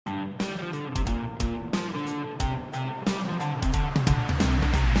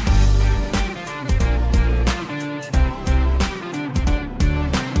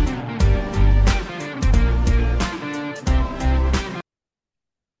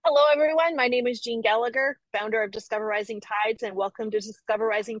Hello, everyone. My name is Jean Gallagher, founder of Discover Rising Tides, and welcome to Discover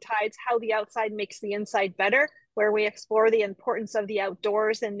Rising Tides, How the Outside Makes the Inside Better, where we explore the importance of the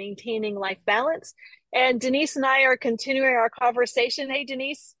outdoors and maintaining life balance. And Denise and I are continuing our conversation. Hey,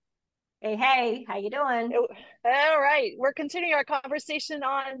 Denise. Hey, how you doing? Oh, all right. We're continuing our conversation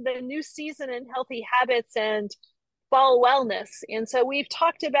on the new season and healthy habits and fall wellness. And so we've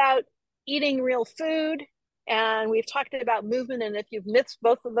talked about eating real food and we've talked about movement. And if you've missed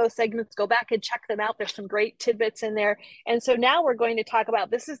both of those segments, go back and check them out. There's some great tidbits in there. And so now we're going to talk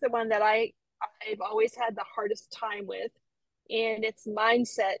about this is the one that I've always had the hardest time with. And it's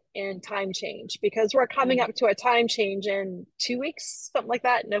mindset and time change because we're coming Mm. up to a time change in 2 weeks, something like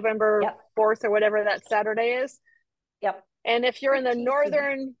that, November Yep, 4th or whatever that Saturday is. yep. And if you're in the Pretty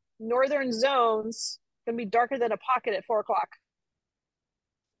soon. northern zones, it's gonna be darker than a pocket at 4 o'clock.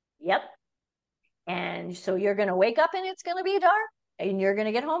 Yep. And so you're going to wake up and it's going to be dark, and you're going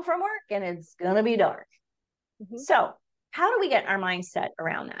to get home from work and it's going to be dark. Mm-hmm. So, how do we get our mindset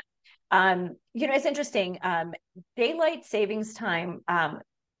around that? It's interesting. Daylight savings time,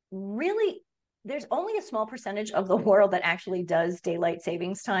 really, there's only a small percentage of the world that actually does daylight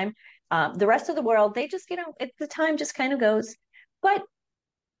savings time. The rest of the world, they just, the time just kind of goes. But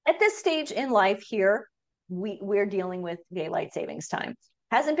at this stage in life here, we're dealing with daylight savings time.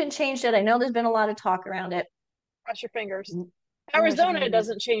 Hasn't been changed yet. I know there's been a lot of talk around it. Cross your fingers. Cross your Arizona fingers.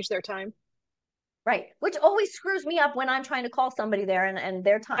 doesn't change their time. Right. Which always screws me up when I'm trying to call somebody there and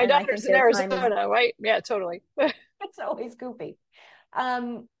their time, My and I think daughter's in their time is Arizona, right? Yeah, totally. it's always goofy.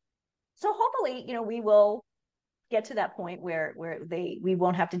 Um, so hopefully, we will get to that point where we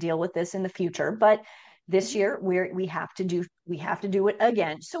won't have to deal with this in the future. But this year we have to do it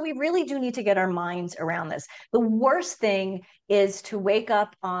again. So we really do need to get our minds around this. The worst thing is to wake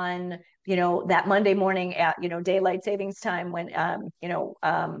up on that Monday morning at daylight savings time when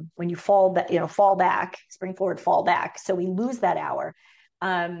you fall back, spring forward, fall back. So we lose that hour.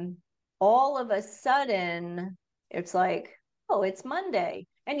 Um, all of a sudden, it's like, oh, it's Monday,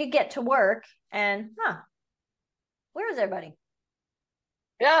 and you get to work and where is everybody?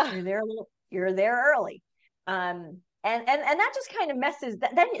 Yeah. You're there early. And that just kind of messes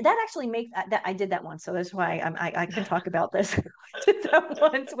that actually makes that I did that once. So that's why I can talk about this. I did that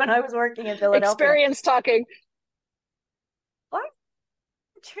once when I was working in Philadelphia. Experience talking. What?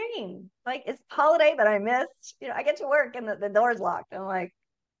 Train. Like it's holiday, but I missed. I get to work and the door's locked. I'm like,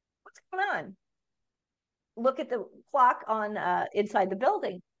 what's going on? Look at the clock on inside the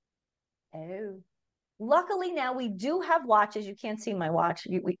building. Oh. Luckily now we do have watches. You can't see my watch.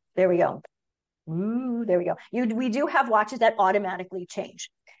 There we go. Ooh, there we go. We do have watches that automatically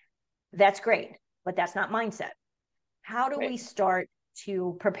change. That's great, but that's not mindset. How do Right. we start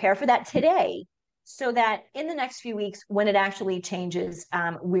to prepare for that today so that in the next few weeks, when it actually changes,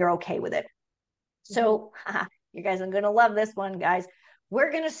 we're okay with it? Mm-hmm. So, you guys are going to love this one, guys.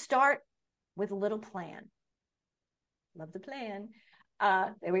 We're going to start with a little plan. Love the plan.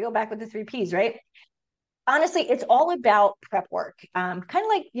 There we go, back with the 3 Ps, right? Honestly, it's all about prep work, kind of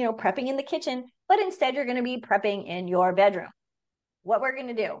like, prepping in the kitchen, but instead you're going to be prepping in your bedroom. What we're going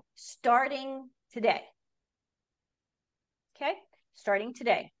to do starting today. Okay. Starting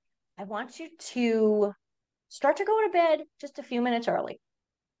today, I want you to start to go to bed just a few minutes early,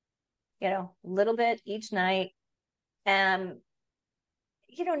 a little bit each night. And,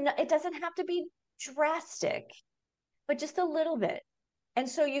 it doesn't have to be drastic, but just a little bit. And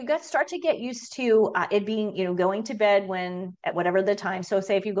so you got start to get used to it being, going to bed at whatever the time. So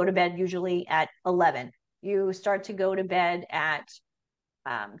say if you go to bed usually at 11, you start to go to bed at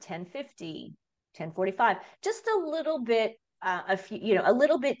 10:50, 10:45, just a little bit, a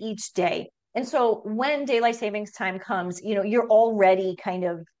little bit each day. And so when daylight savings time comes, you're already kind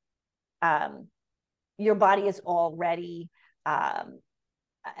of, your body is already um,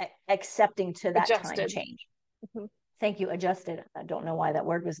 accepting to that time Adjusted. change. Mm-hmm. Thank you, adjusted. I don't know why that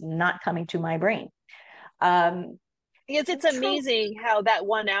word was not coming to my brain. Um, Because it's True. amazing how that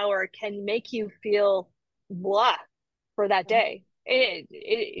 1 hour can make you feel blah for that day.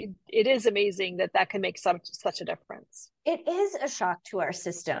 It is amazing that that can make such a difference. It is a shock to our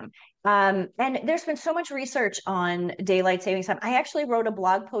system. And there's been so much research on daylight savings time. I actually wrote a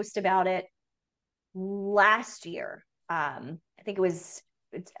blog post about it last year. I think it was,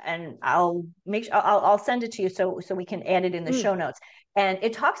 and I'll make sure I'll send it to you so we can add it in the Mm, show notes. And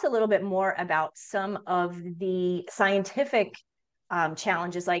it talks a little bit more about some of the scientific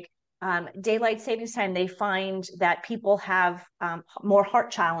challenges, like daylight savings time. They find that people have more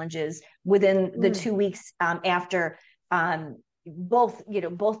heart challenges within the mm. 2 weeks after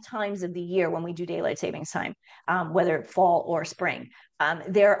both times of the year when we do daylight savings time, whether fall or spring,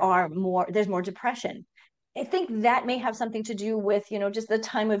 there's more depression. I think that may have something to do with, just the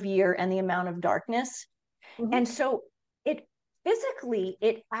time of year and the amount of darkness. Mm-hmm. And so it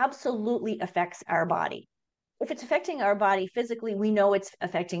absolutely affects our body. If it's affecting our body physically, we know it's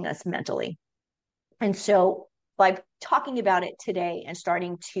affecting us mentally. And so by talking about it today and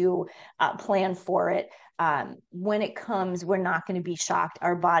starting to plan for it, when it comes, we're not going to be shocked.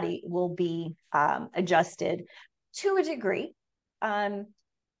 Our body will be adjusted to a degree.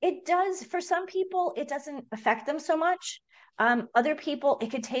 It does, for some people, it doesn't affect them so much. Other people,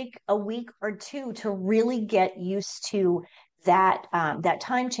 it could take a week or two to really get used to that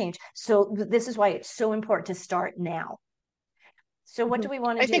time change. So this is why it's so important to start now. So what do we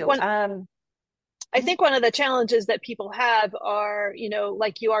want to do? I think one of the challenges that people have are,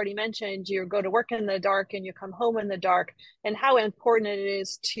 like you already mentioned, you go to work in the dark and you come home in the dark, and how important it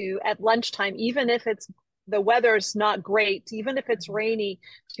is to, at lunchtime, even if the weather's not great, even if it's rainy,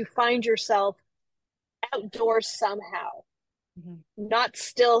 to find yourself outdoors somehow, not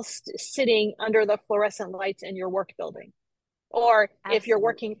still sitting under the fluorescent lights in your work building. Or Absolutely. If you're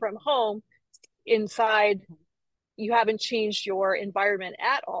working from home, inside, you haven't changed your environment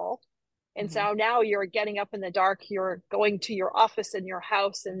at all. And so now you're getting up in the dark, you're going to your office in your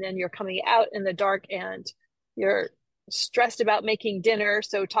house, and then you're coming out in the dark and you're stressed about making dinner.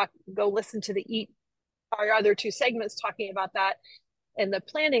 So go listen to our other two segments talking about that and the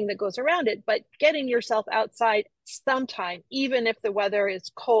planning that goes around it. But getting yourself outside sometime, even if the weather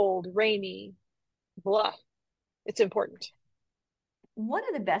is cold, rainy, blah, it's important. One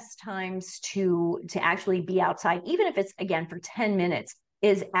of the best times to actually be outside, even if it's, again, for 10 minutes,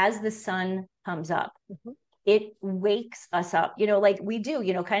 is as the sun comes up. It wakes us up, like we do,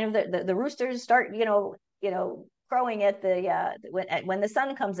 kind of the roosters start, crowing at when the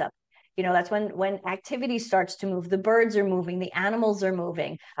sun comes up. That's when activity starts to move. The birds are moving, the animals are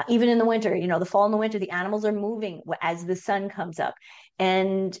moving. Even in the winter, the fall and the winter, the animals are moving as the sun comes up.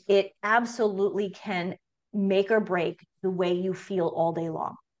 And it absolutely can make or break the way you feel all day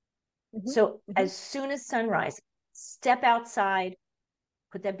long. So as soon as sunrise, step outside,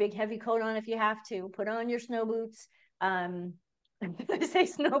 put that big heavy coat on if you have to, put on your snow boots. I say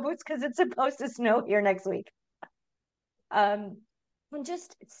snow boots because it's supposed to snow here next week. And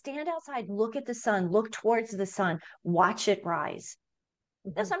just stand outside, look at the sun, look towards the sun, watch it rise.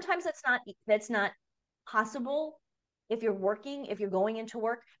 Now, sometimes that's not possible if you're working, if you're going into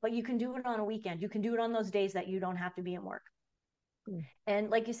work, but you can do it on a weekend. You can do it on those days that you don't have to be in work. And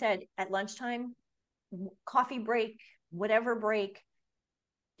like you said, at lunchtime, coffee break, whatever break,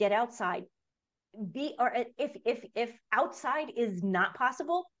 get outside. Or if outside is not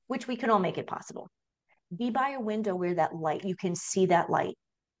possible, which we can all make it possible, be by a window where that light, you can see that light.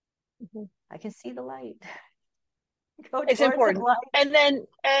 I can see the light. It's important.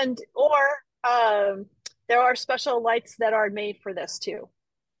 There are special lights that are made for this too,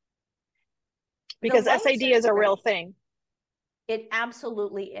 because SAD is a real thing. It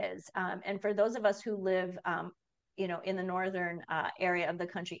absolutely is. And for those of us who live in the northern area of the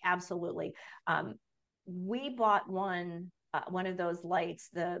country, absolutely. We bought one of those lights,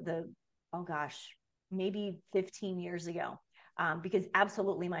 oh gosh, maybe 15 years ago, because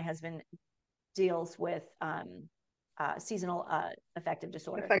absolutely my husband deals with seasonal affective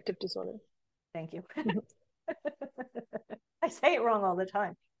disorder. Affective disorder. Thank you. I say it wrong all the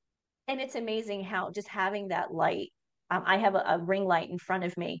time. And it's amazing how just having that light, I have a ring light in front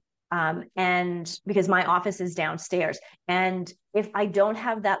of me, and because my office is downstairs, and if I don't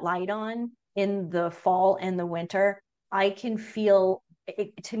have that light on in the fall and the winter, I can feel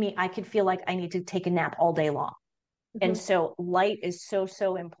like I need to take a nap all day long. And so light is so,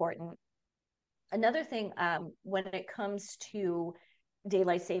 so important. Another thing, when it comes to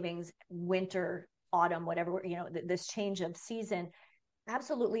daylight savings, winter, autumn, whatever, this change of season,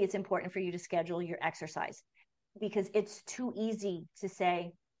 absolutely it's important for you to schedule your exercise, because it's too easy to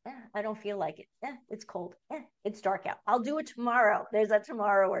say, I don't feel like it. It's cold. It's dark out. I'll do it tomorrow. There's that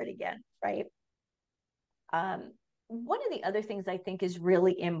tomorrow word again, right? One of the other things I think is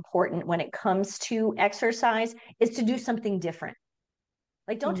really important when it comes to exercise is to do something different.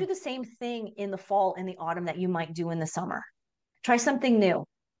 Like, don't do the same thing in the fall and the autumn that you might do in the summer. Try something new.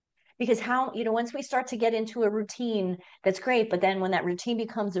 Because once we start to get into a routine, that's great. But then when that routine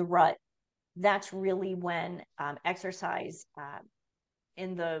becomes a rut, that's really when exercise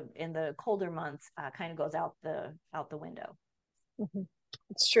in the colder months kind of goes out the window.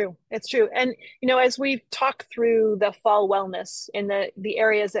 It's true. It's true. And as we've talked through the fall wellness in the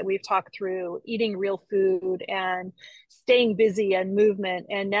areas that we've talked through, eating real food and staying busy and movement,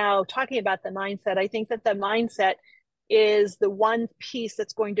 and now talking about the mindset, I think that the mindset is the one piece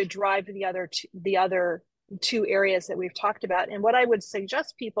that's going to drive the other two areas that we've talked about. And what I would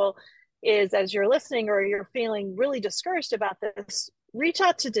suggest people is, as you're listening or you're feeling really discouraged about this, reach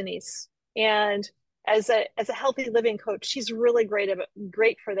out to Denise. And as a healthy living coach, she's really great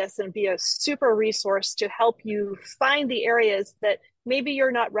for this and be a super resource to help you find the areas that maybe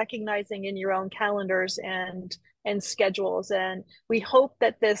you're not recognizing in your own calendars and schedules. And we hope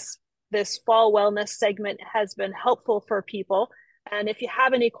that this fall wellness segment has been helpful for people. And if you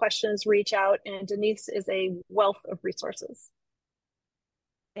have any questions, reach out, and Denise is a wealth of resources.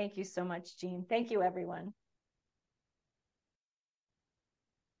 Thank you so much, Jean. Thank you, everyone.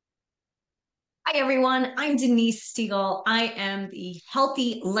 Hi, everyone. I'm Denise Stegall. I am the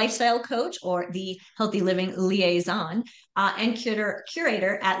Healthy Lifestyle Coach, or the Healthy Living Liaison, and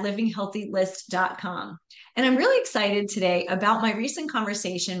curator at livinghealthylist.com. And I'm really excited today about my recent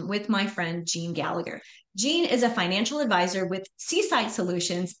conversation with my friend, Jean Gallagher. Jean is a financial advisor with Seaside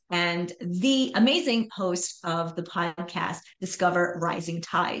Solutions and the amazing host of the podcast, Discover Rising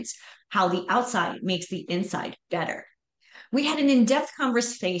Tides, How the Outside Makes the Inside Better. We had an in-depth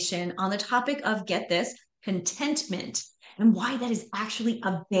conversation on the topic of, get this, contentment, and why that is actually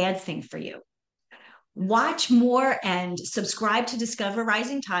a bad thing for you. Watch more and subscribe to Discover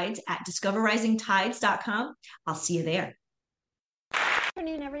Rising Tides at discoverrisingtides.com. I'll see you there. Good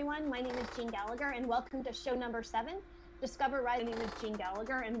afternoon, everyone. My name is Jean Gallagher, and welcome to show number 7. Discover Rising. My name is Jean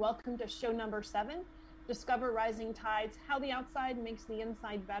Gallagher, and welcome to show number 7. Discover Rising Tides, How the Outside Makes the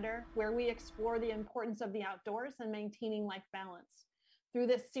Inside Better, where we explore the importance of the outdoors and maintaining life balance. Through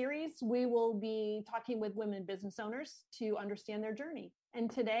this series, we will be talking with women business owners to understand their journey. And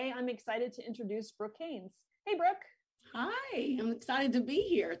today, I'm excited to introduce Brooke Haynes. Hey, Brooke. Hi, I'm excited to be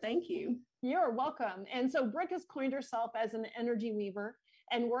here. Thank you. You're welcome. And so Brooke has coined herself as an energy weaver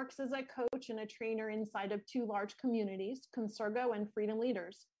and works as a coach and a trainer inside of 2 large communities, Consergo and Freedom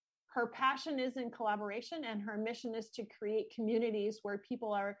Leaders. Her passion is in collaboration, and her mission is to create communities where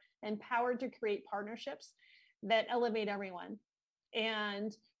people are empowered to create partnerships that elevate everyone.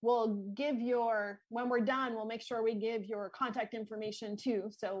 And when we're done, we'll make sure we give your contact information too.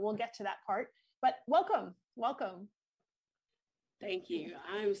 So we'll get to that part, but welcome. Thank you.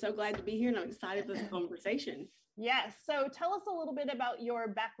 I'm so glad to be here, and I'm excited for this conversation. Yes. So tell us a little bit about your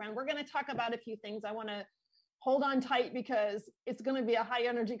background. We're going to talk about a few things. I want to hold on tight because it's going to be a high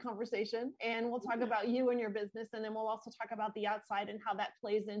energy conversation, and we'll talk about you and your business. And then we'll also talk about the outside and how that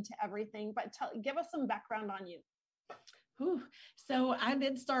plays into everything, but give us some background on you. So I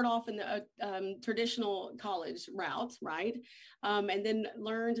did start off in the traditional college route, right? And then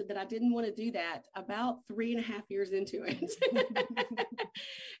learned that I didn't want to do that about 3.5 years into it.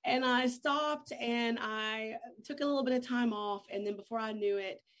 And I stopped and I took a little bit of time off. And then before I knew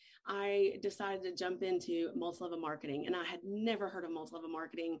it, I decided to jump into multi-level marketing, and I had never heard of multi-level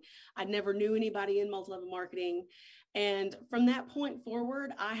marketing. I never knew anybody in multi-level marketing. And from that point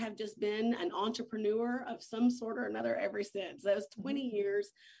forward, I have just been an entrepreneur of some sort or another ever since. That was 20 years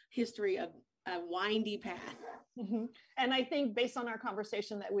history of a windy path. Mm-hmm. And I think based on our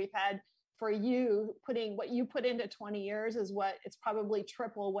conversation that we've had, for you, putting what you put into 20 years is what it's probably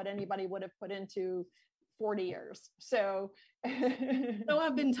triple what anybody would have put into 40 years. So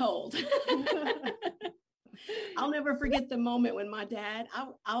I've been told. I'll never forget the moment when my dad,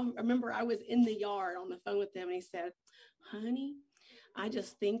 I'll remember I was in the yard on the phone with him, and he said, "Honey, I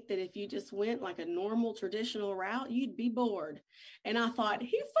just think that if you just went like a normal traditional route, you'd be bored." And I thought,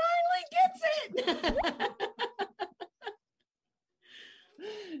 he finally gets it.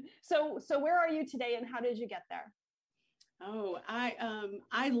 So where are you today, and how did you get there? Oh,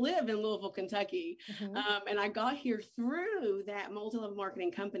 I live in Louisville, Kentucky, mm-hmm. And I got here through that multi-level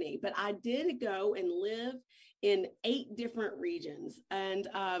marketing company. But I did go and live in 8 different regions, and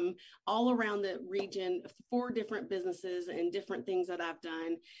all around the region, 4 different businesses and different things that I've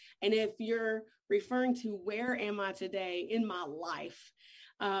done. And if you're referring to where am I today in my life,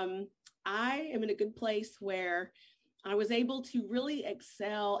 I am in a good place where I was able to really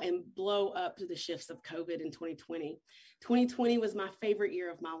excel and blow up to the shifts of COVID in 2020. 2020 was my favorite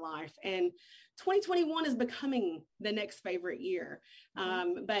year of my life. And 2021 is becoming the next favorite year.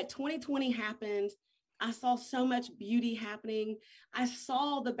 But 2020 happened. I saw so much beauty happening. I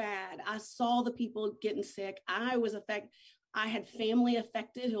saw the bad. I saw the people getting sick. I was affected. I had family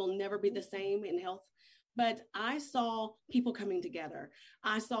affected who will never be the same in health. But I saw people coming together.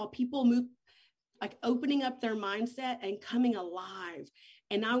 I saw people move like opening up their mindset and coming alive.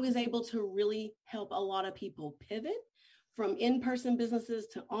 And I was able to really help a lot of people pivot from in-person businesses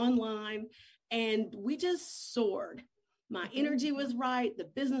to online. And we just soared. My energy was right. The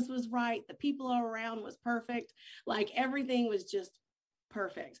business was right. The people around was perfect. Like everything was just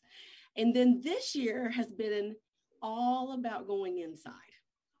perfect. And then this year has been all about going inside.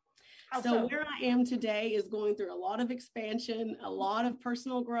 So where I am today is going through a lot of expansion, a lot of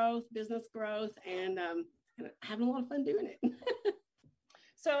personal growth, business growth, and having a lot of fun doing it.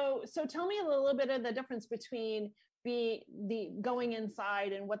 So tell me a little bit of the difference between the going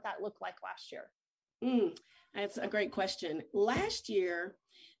inside and what that looked like last year. That's a great question. Last year,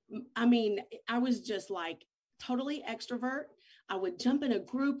 I mean, I was just like totally extrovert. I would jump in a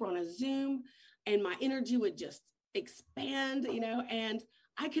group or on a Zoom and my energy would just expand, and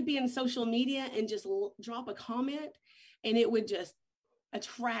I could be in social media and just drop a comment and it would just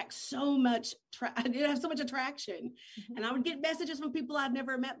attract so much, it'd have so much attraction. And I would get messages from people I'd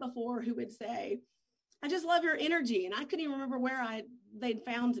never met before who would say, I just love your energy. And I couldn't even remember where they'd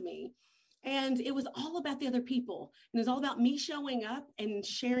found me. And it was all about the other people. And it was all about me showing up and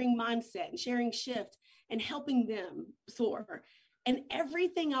sharing mindset and sharing shift and helping them soar. And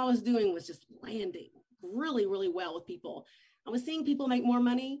everything I was doing was just landing really, really well with people. I was seeing people make more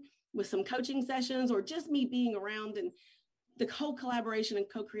money with some coaching sessions or just me being around and the co-collaboration and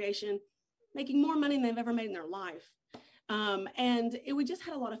co-creation, making more money than they've ever made in their life. And we just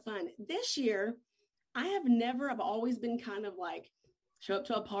had a lot of fun. This year, I've always been kind of like, show up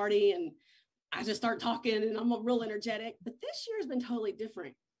to a party and I just start talking and I'm real energetic. But this year has been totally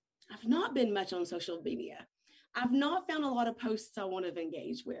different. I've not been much on social media. I've not found a lot of posts I want to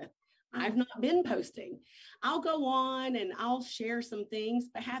engage with. I've not been posting. I'll go on and I'll share some things,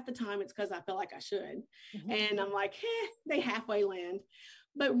 but half the time it's because I feel like I should. And I'm like, they halfway land.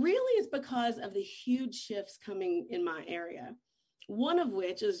 But really it's because of the huge shifts coming in my area. One of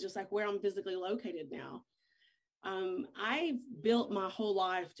which is just like where I'm physically located now. I've built my whole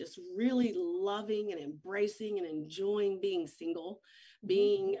life just really loving and embracing and enjoying being single,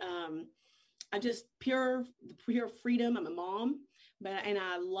 being I just pure freedom. I'm a mom, and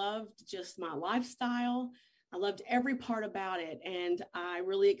I loved just my lifestyle. I loved every part about it. And I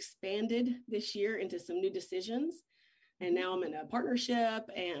really expanded this year into some new decisions. And now I'm in a partnership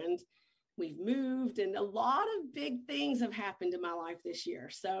and we've moved and a lot of big things have happened in my life this year.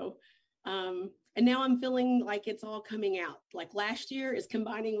 So, and now I'm feeling like it's all coming out. Like last year is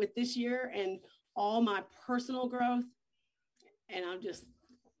combining with this year and all my personal growth. And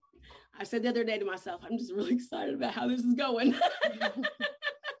I said the other day to myself, I'm just really excited about how this is going.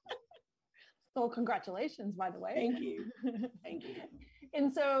 So congratulations, by the way. Thank you. Thank you.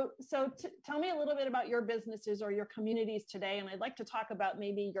 And so tell me a little bit about your businesses or your communities today. And I'd like to talk about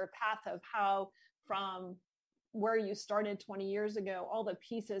maybe your path of how from where you started 20 years ago, all the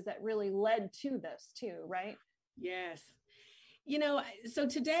pieces that really led to this too, right? Yes. So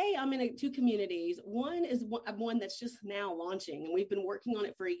today I'm in two communities. One is one that's just now launching, and we've been working on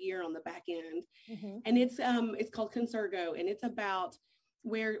it for a year on the back end. And it's called Consurgo, and it's about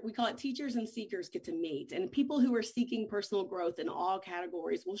where we call it teachers and seekers get to meet, and people who are seeking personal growth in all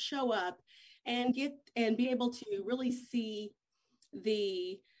categories will show up and be able to really see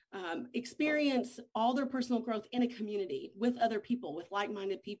the experience all their personal growth in a community with other people, with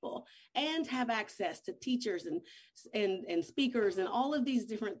like-minded people, and have access to teachers and speakers and all of these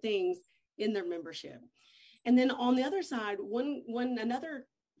different things in their membership. And then on the other side, another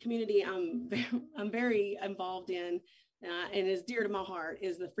community I'm very involved in and is dear to my heart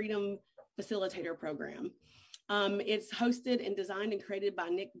is the Freedom Facilitator Program. It's hosted and designed and created by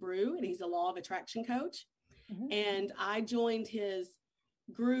Nick Brew, and he's a law of attraction coach. And I joined his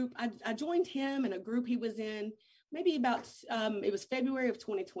group. I joined him in a group he was in maybe about, it was February of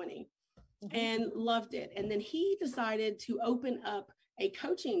 2020 and loved it. And then he decided to open up a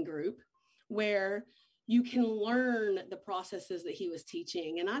coaching group where you can learn the processes that he was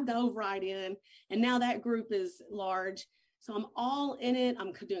teaching. And I dove right in, and now that group is large. So I'm all in it.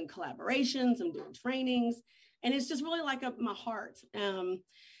 I'm doing collaborations, I'm doing trainings, and it's just really like my heart.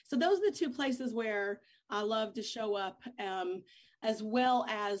 So those are the two places where I love to show up, as well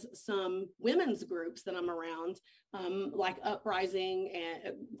as some women's groups that I'm around, like Uprising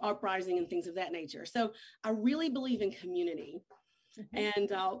and things of that nature. So I really believe in community.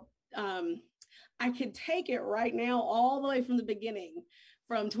 And I could take it right now all the way from the beginning,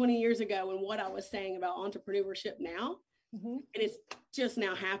 from 20 years ago, and what I was saying about entrepreneurship now. And it's just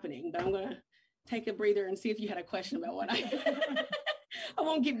now happening. But I'm going to take a breather and see if you had a question about what I I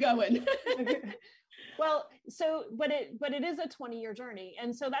won't keep going. Well, but it is a 20-year journey.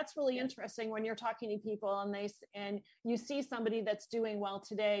 And so that's really interesting when you're talking to people and you see somebody that's doing well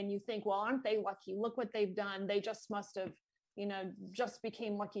today and you think, well, aren't they lucky? Look what they've done. They just must have, just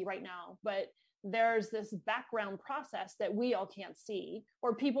became lucky right now. But there's this background process that we all can't see,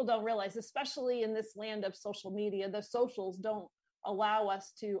 or people don't realize, especially in this land of social media. The socials don't allow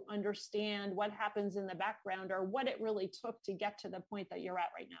us to understand what happens in the background or what it really took to get to the point that you're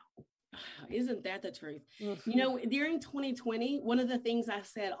at right now. Isn't that the truth? Mm-hmm. During 2020, one of the things I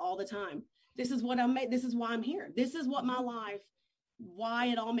said all the time, this is what I made. This is why I'm here. This is what my life, why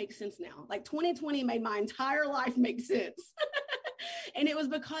it all makes sense now. Like 2020 made my entire life make sense. And it was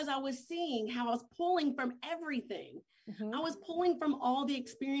because I was seeing how I was pulling from everything. Mm-hmm. I was pulling from all the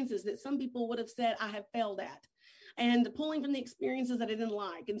experiences that some people would have said I have failed at, and pulling from the experiences that I didn't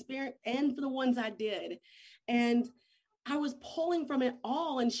like and for the ones I did. And I was pulling from it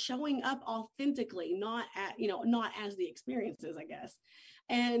all and showing up authentically, not as the experiences, I guess.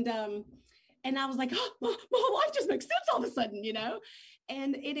 And I was like, oh, my whole life just makes sense all of a sudden,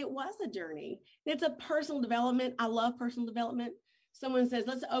 and it was a journey. It's a personal development. I love personal development. Someone says,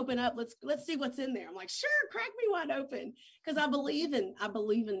 let's open up. Let's see what's in there. I'm like, sure, crack me wide open. Because I believe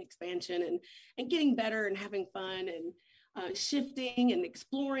in expansion and getting better and having fun and shifting and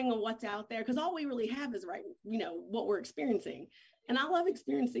exploring on what's out there, because all we really have is what we're experiencing. And I love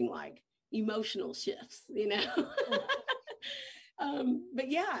experiencing like emotional shifts, but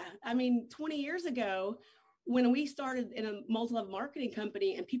yeah, 20 years ago when we started in a multi-level marketing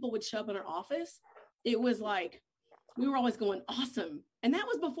company and people would show up in our office, it was like we were always going awesome, and that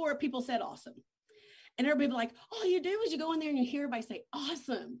was before people said awesome. And everybody would be like, all you do is you go in there and you hear everybody say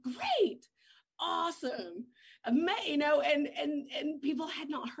awesome, great, awesome, and people had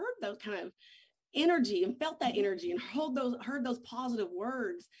not heard those kind of energy and felt that energy and heard those positive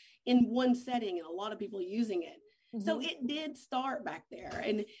words in one setting, and a lot of people using it. Mm-hmm. So it did start back there,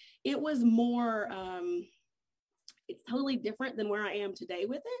 and it was more it's totally different than where I am today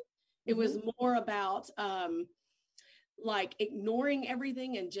with it. It was more about like ignoring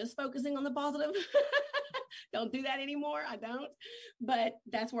everything and just focusing on the positive. Don't do that anymore. I don't, but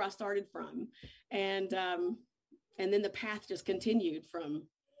that's where I started from. And then the path just continued from,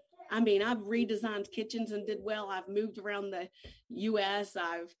 I've redesigned kitchens and did well. I've moved around the US.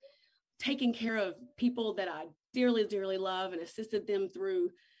 I've taken care of people that I dearly, dearly love and assisted them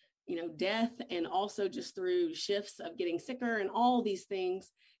through, death, and also just through shifts of getting sicker and all these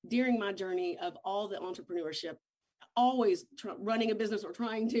things during my journey of all the entrepreneurship, always running a business or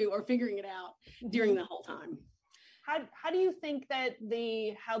trying to, or figuring it out during the whole time. How do you think that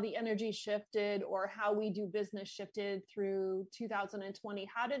how the energy shifted, or how we do business shifted through 2020?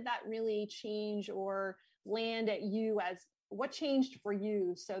 How did that really change or land at you? What changed for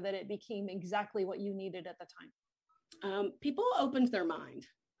you so that it became exactly what you needed at the time? People opened their mind.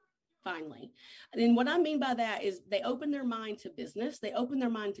 Finally. And what I mean by that is they open their mind to business. They open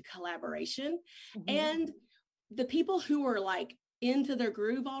their mind to collaboration. Mm-hmm. And the people who were like into their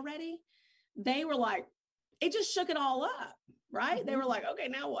groove already, they were like, it just shook it all up, right? Mm-hmm. They were like, okay,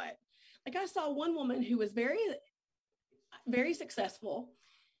 now what? Like I saw one woman who was very, very successful.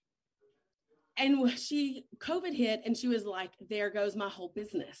 And COVID hit, and she was like, there goes my whole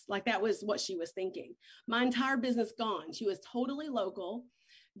business. Like that was what she was thinking. My entire business gone. She was totally local,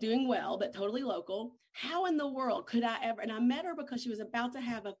 doing well, but totally local. How in the world could I ever? And I met her because she was about to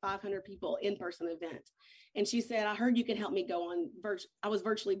have a 500 people in-person event. And she said, I heard you could help me go on I was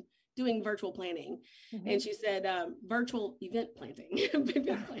virtually doing virtual planning. Mm-hmm. And she said, virtual event planning.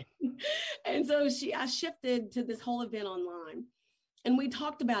 And so I shifted to this whole event online. And we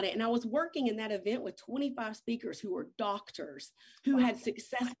talked about it. And I was working in that event with 25 speakers who were doctors, who had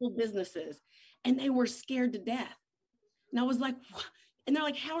successful businesses, and they were scared to death. And I was like, what? And they're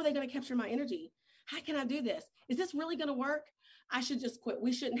like, how are they going to capture my energy? How can I do this? Is this really going to work? I should just quit.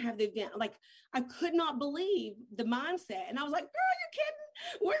 We shouldn't have the event. Like, I could not believe the mindset. And I was like, girl, you're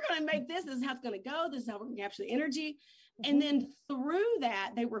kidding. We're going to make this. This is how it's going to go. This is how we're going to capture the energy. Mm-hmm. And then through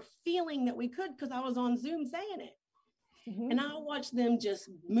that, they were feeling that we could, because I was on Zoom saying it. Mm-hmm. And I watched them just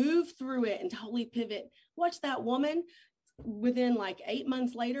move through it and totally pivot. Watch that woman within like 8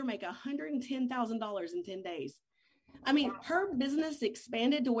 months later make $110,000 in 10 days. Her business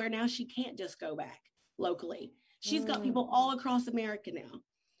expanded to where now she can't just go back locally. She's got people all across America now.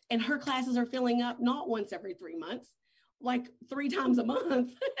 And her classes are filling up not once every 3 months, like 3 times a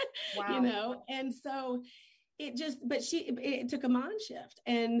month, wow. And so it took a mind shift.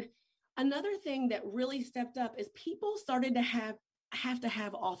 And another thing that really stepped up is people started to have to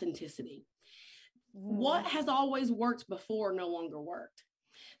have authenticity. What has always worked before no longer worked.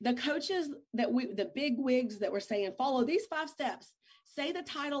 The coaches the big wigs that were saying, follow these 5 steps, say the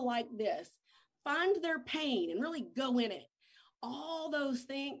title like this, find their pain and really go in it. All those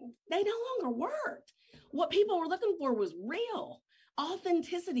things, they no longer worked. What people were looking for was real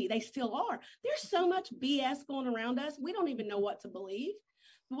authenticity. They still are. There's so much BS going around us. We don't even know what to believe.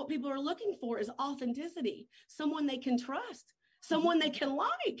 But what people are looking for is authenticity, someone they can trust, someone they can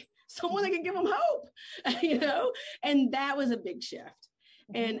like, someone that can give them hope, and that was a big shift.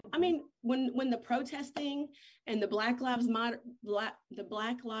 And I mean, when the protesting and the Black Lives Matter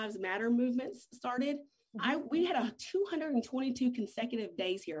movements started, we had 222 consecutive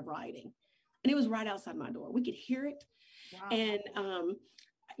days here of rioting, and it was right outside my door. We could hear it. Wow. And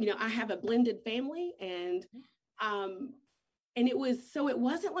I have a blended family, and it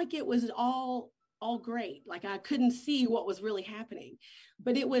wasn't like it was all great. Like I couldn't see what was really happening,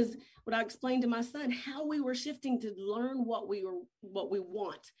 but it was what I explained to my son, how we were shifting to learn what we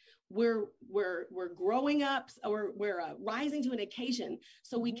want. We're growing up, or we're rising to an occasion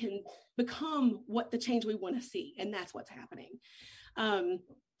so we can become what the change we want to see. And that's what's happening.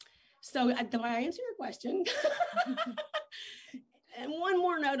 So do I answer your question? And one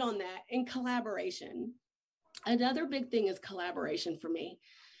more note on that, in collaboration. Another big thing is collaboration for me.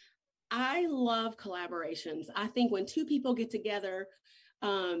 I love collaborations. I think when 2 people get together,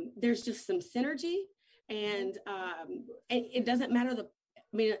 there's just some synergy, and it doesn't matter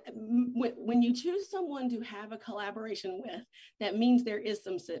when you choose someone to have a collaboration with, that means there is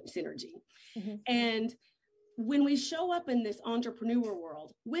some synergy. And when we show up in this entrepreneur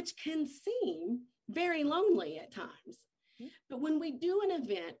world, which can seem very lonely at times, but when we do an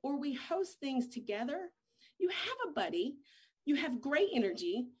event or we host things together, you have a buddy, you have great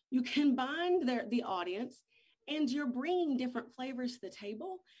energy, you combine the audience, and you're bringing different flavors to the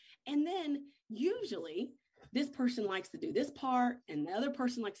table. And then usually this person likes to do this part and the other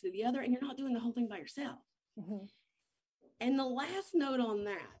person likes to do the other, and you're not doing the whole thing by yourself. And the last note on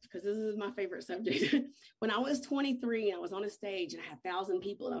that, because this is my favorite subject, when I was 23, I was on a stage and I had 1,000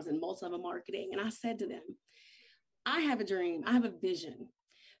 people and I was in multi-level marketing. And I said to them, I have a dream, I have a vision.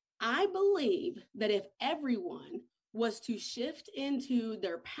 I believe that if everyone was to shift into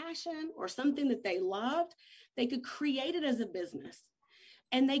their passion or something that they loved, they could create it as a business,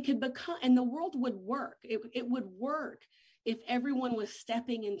 and they could become, and the world would work. It would work if everyone was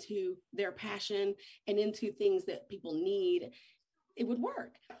stepping into their passion and into things that people need. It would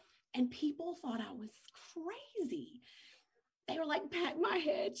work. And people thought I was crazy. They were like, pat my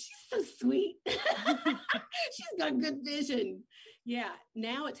head, she's so sweet. She's got good vision. Yeah,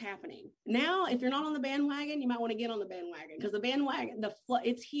 now it's happening. Now, if you're not on the bandwagon, you might want to get on the bandwagon, because the bandwagon,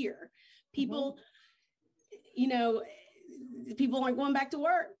 it's here. People, people aren't going back to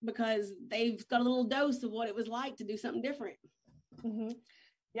work because they've got a little dose of what it was like to do something different.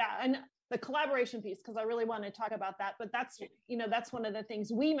 Yeah, and the collaboration piece, because I really want to talk about that, but that's one of the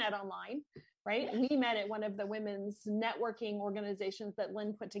things. We met online, right? Yeah. We met at one of the women's networking organizations that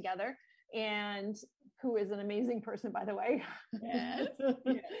Lynn put together, and who is an amazing person, by the way. Yes.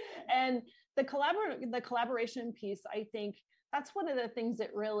 And the collaboration piece, I think that's one of the things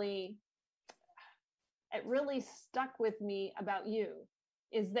that really stuck with me about you,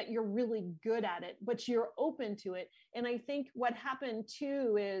 is that you're really good at it, but you're open to it. And I think what happened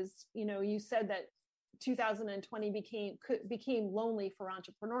too is, you said that 2020 became lonely for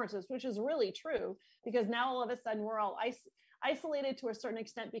entrepreneurs, which is really true, because now all of a sudden we're all isolated to a certain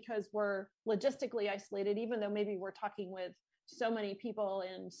extent, because we're logistically isolated, even though maybe we're talking with so many people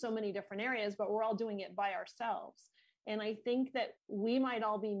in so many different areas, but we're all doing it by ourselves. And I think that we might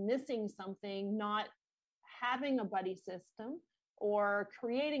all be missing something, not having a buddy system or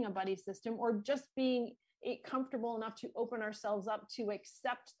creating a buddy system, or just being comfortable enough to open ourselves up to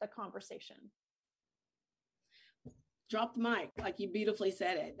accept the conversation. Drop the mic, like you beautifully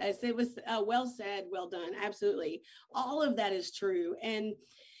said it. As it was well said, well done. Absolutely. All of that is true. And,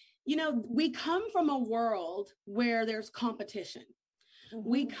 we come from a world where there's competition.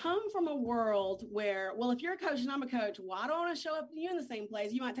 We come from a world where, well, if you're a coach and I'm a coach, well, I don't want to show up to you in the same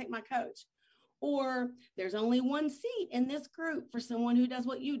place. You might take my coach. Or there's only one seat in this group for someone who does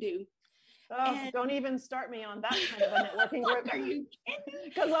what you do. Oh, don't even start me on that kind of a networking group. Are you kidding?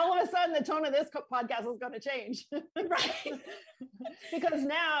 Because all of a sudden the tone of this podcast is going to change. Right. Because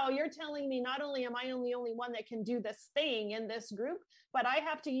now you're telling me, not only am I the only one that can do this thing in this group, but I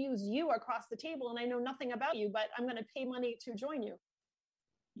have to use you across the table, and I know nothing about you, but I'm going to pay money to join you.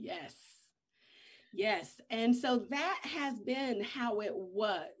 Yes. And so that has been how it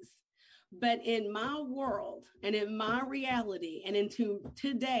was But in my world and in my reality and into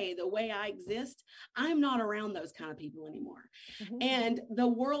today, the way I exist, I'm not around those kind of people anymore. Mm-hmm. And the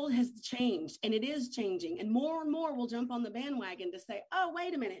world has changed, and it is changing. And more will jump on the bandwagon to say, oh,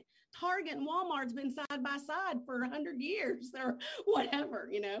 wait a minute, Target and Walmart's been side by side for 100 years or whatever,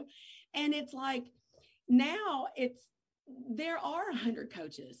 you know? And it's like, now there are 100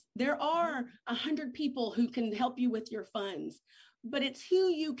 coaches. There are 100 people who can help you with your funds, but it's who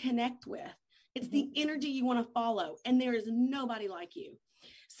you connect with. It's the energy you want to follow. And there is nobody like you.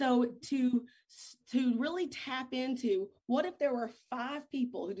 So to really tap into, what if there were 5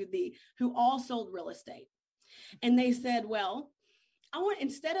 people who all sold real estate? And they said, well,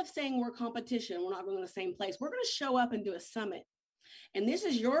 instead of saying we're competition, we're not going to the same place, we're going to show up and do a summit. And this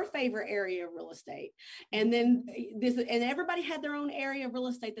is your favorite area of real estate. And then and everybody had their own area of real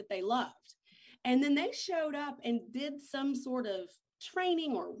estate that they loved. And then they showed up and did some sort of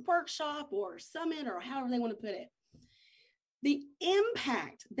training or workshop or summit or however they want to put it. The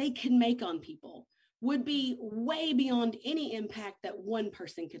impact they can make on people would be way beyond any impact that one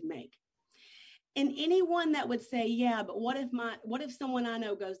person could make. And anyone that would say, yeah, but what if someone I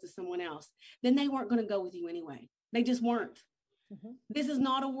know goes to someone else? Then they weren't going to go with you anyway. They just weren't. Mm-hmm. This is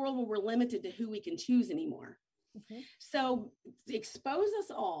not a world where we're limited to who we can choose anymore. Mm-hmm. So expose us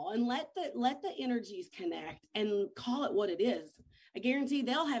all and let the energies connect and call it what it is. I guarantee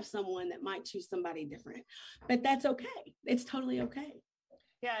they'll have someone that might choose somebody different, but that's okay. It's totally okay.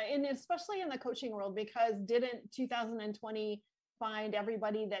 Yeah. And especially in the coaching world, because didn't 2020 find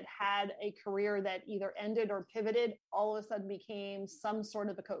everybody that had a career that either ended or pivoted all of a sudden became some sort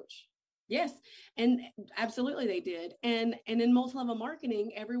of a coach? Yes. And absolutely they did. And in multi-level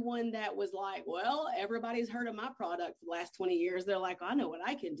marketing, everyone that was like, well, everybody's heard of my product for the last 20 years. They're like, I know what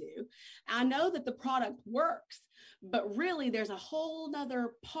I can do. I know that the product works, but really there's a whole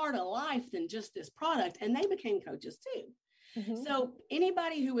nother part of life than just this product. And they became coaches too. Mm-hmm. So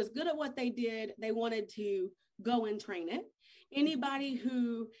anybody who was good at what they did, they wanted to go and train it. Anybody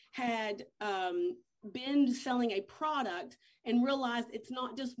who had been selling a product and realized it's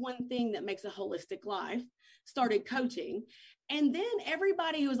not just one thing that makes a holistic life, started coaching. And then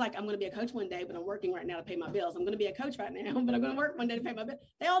everybody who was like, I'm going to be a coach one day, but I'm working right now to pay my bills. I'm going to be a coach right now, but I'm going to work one day to pay my bills.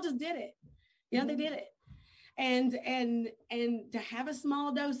 They all just did it. You know, they did it. And to have a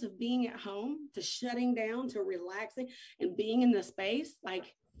small dose of being at home, to shutting down, to relaxing and being in the space,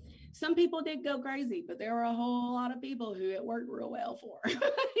 like, some people did go crazy, but there were a whole lot of people who it worked real well for,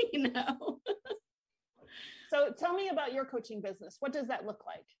 you know? So tell me about your coaching business. What does that look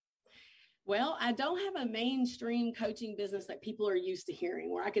like? Well, I don't have a mainstream coaching business that people are used to hearing,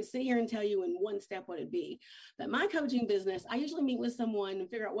 where I could sit here and tell you in one step what it'd be. But my coaching business, I usually meet with someone and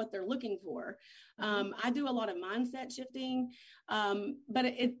figure out what they're looking for. I do a lot of mindset shifting, but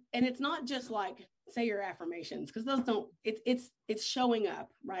it's not just like, say your affirmations, because those don't, it's showing up,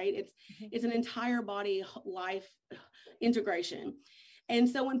 right? It's an entire body life integration. And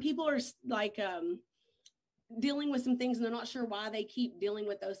so when people are like, dealing with some things and they're not sure why they keep dealing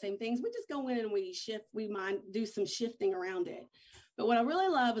with those same things, we just go in and we do some shifting around it. But what I really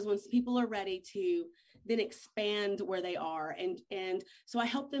love is when people are ready to then expand where they are. And so I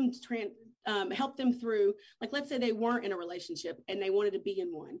help them help them through, like, let's say they weren't in a relationship and they wanted to be in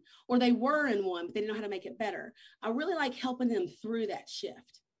one, or they were in one, but they didn't know how to make it better. I really like helping them through that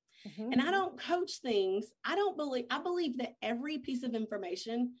shift. Mm-hmm. And I don't coach things. I believe that every piece of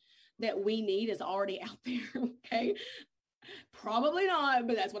information that we need is already out there. Okay. Probably not,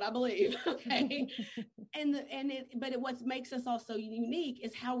 but that's what I believe. Okay. But what makes us also unique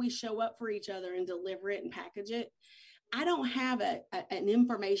is how we show up for each other and deliver it and package it. I don't have an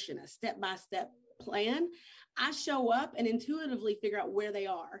information, a step-by-step plan. I show up and intuitively figure out where they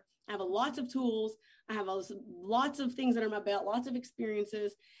are. I have lots of tools. I have lots of things under my belt, lots of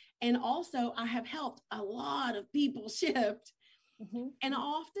experiences. And also I have helped a lot of people shift. Mm-hmm. And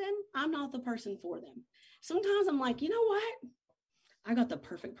often I'm not the person for them. Sometimes I'm like, you know what? I got the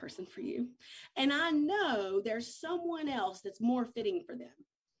perfect person for you. And I know there's someone else that's more fitting for them.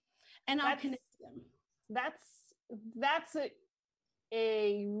 And I'll connect them. That's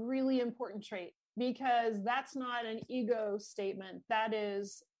a really important trait, because that's not an ego statement. That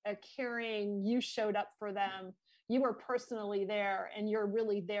is a caring, you showed up for them. You were personally there, and you're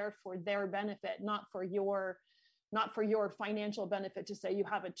really there for their benefit, not for your financial benefit to say you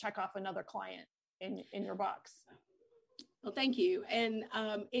have to check off another client in your box. Well, thank you. And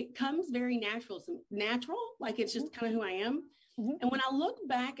it comes very natural, like it's just kind of who I am. Mm-hmm. And when I look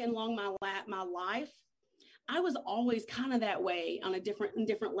back along my life, I was always kind of that way in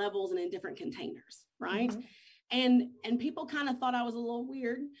different levels and in different containers, right? Mm-hmm. And people kind of thought I was a little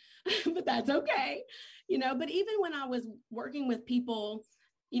weird, but that's okay. But even when I was working with people,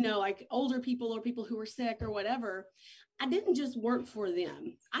 like older people or people who were sick or whatever, I didn't just work for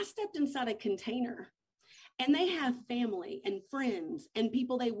them. I stepped inside a container, and they have family and friends and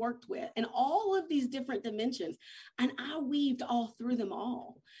people they worked with and all of these different dimensions. And I weaved all through them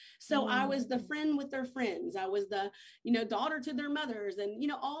all. So I was the friend with their friends. I was the, daughter to their mothers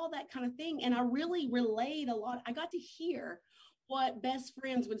and, all that kind of thing. And I really relayed a lot. I got to hear what best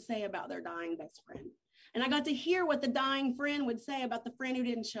friends would say about their dying best friend. And I got to hear what the dying friend would say about the friend who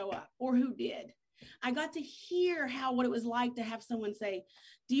didn't show up or who did. I got to hear what it was like to have someone say,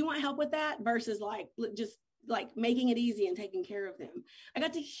 do you want help with that? Versus just making it easy and taking care of them. I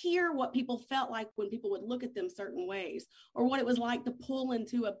got to hear what people felt like when people would look at them certain ways, or what it was like to pull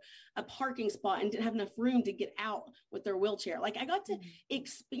into a parking spot and didn't have enough room to get out with their wheelchair. I got to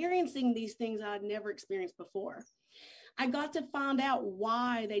experiencing these things I'd never experienced before. I got to find out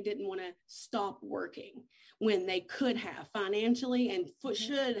why they didn't want to stop working when they could have financially and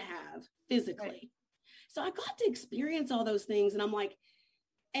should have physically. Right. So I got to experience all those things. And I'm like,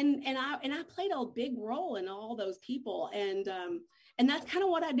 and I played a big role in all those people. And that's kind of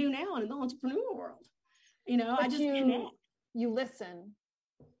what I do now in the entrepreneur world. I just connect. You listen.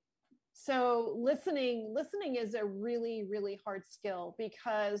 So listening is a really, really hard skill,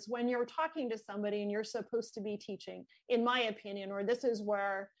 because when you're talking to somebody and you're supposed to be teaching, in my opinion, or this is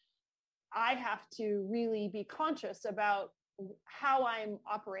where I have to really be conscious about how I'm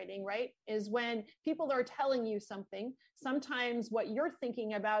operating, right? Is when people are telling you something, sometimes what you're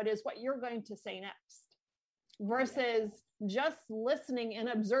thinking about is what you're going to say next versus just listening and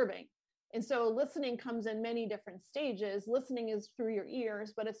observing. And so listening comes in many different stages. Listening is through your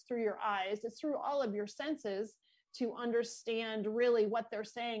ears, but it's through your eyes. It's through all of your senses to understand really what they're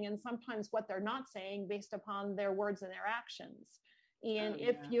saying and sometimes what they're not saying based upon their words and their actions. And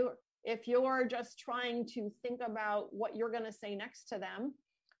if you're just trying to think about what you're going to say next to them,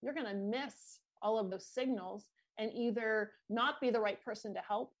 you're going to miss all of those signals and either not be the right person to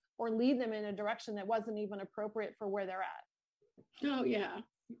help or lead them in a direction that wasn't even appropriate for where they're at. Oh, yeah,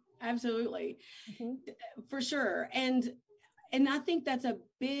 absolutely. For sure. And I think that's a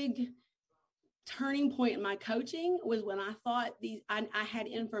big turning point in my coaching was when I thought I had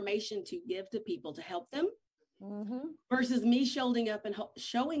information to give to people to help them. Versus me showing up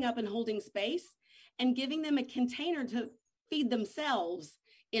and holding space and giving them a container to feed themselves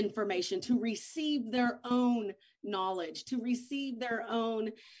information, to receive their own knowledge, to receive their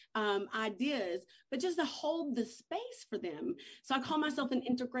own ideas, but just to hold the space for them. So I call myself an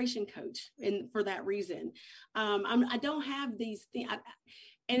integration coach, and for that reason, I don't have these things,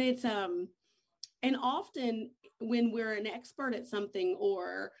 and it's and often when we're an expert at something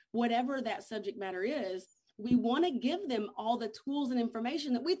or whatever that subject matter is, we want to give them all the tools and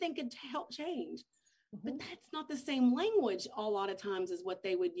information that we think could help change. But that's not the same language a lot of times as what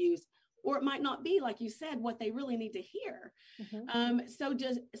they would use. Or it might not be, like you said, what they really need to hear.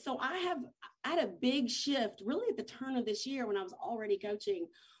 So I had a big shift really at the turn of this year when I was already coaching,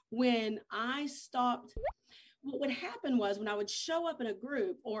 when I stopped. What would happen was when I would show up in a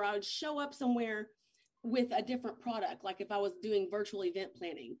group or I would show up somewhere with a different product, like if I was doing virtual event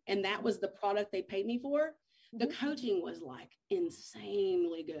planning and that was the product they paid me for, the coaching was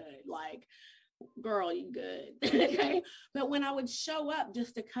insanely good. Girl, you good. Okay. But when I would show up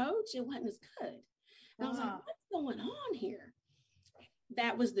just to coach, it wasn't as good. And I was like, what's going on here?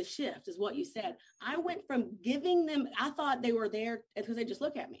 That was the shift, is what you said. I went from giving them, I thought they were there because they just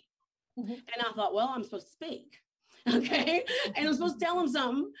look at me. And I thought, well, I'm supposed to speak. Okay. And I'm supposed to tell them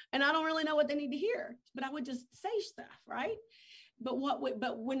something and I don't really know what they need to hear, but I would just say stuff. Right. But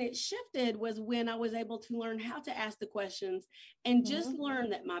when it shifted was when I was able to learn how to ask the questions and just learn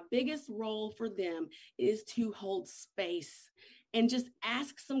that my biggest role for them is to hold space and just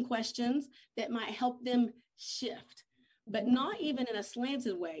ask some questions that might help them shift, but not even in a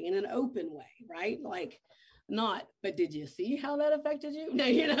slanted way, in an open way, right? But did you see how that affected you?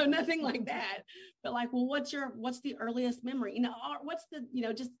 No, nothing like that. But well, what's the earliest memory? What's the,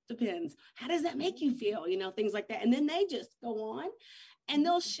 just depends. How does that make you feel? Things like that. And then they just go on and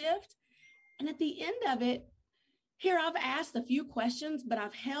they'll shift. And at the end of it, here I've asked a few questions, but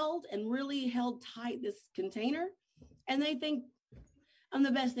I've really held tight this container. And they think I'm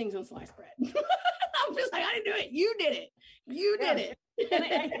the best things on sliced bread. I'm just like, I didn't do it. You did it. You did it.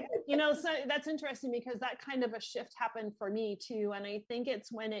 And so that's interesting because that kind of a shift happened for me too. And I think it's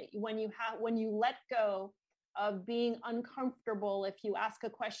when you let go of being uncomfortable if you ask a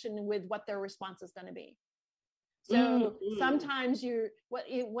question with what their response is going to be. So sometimes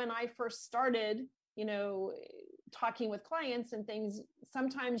when I first started talking with clients and things,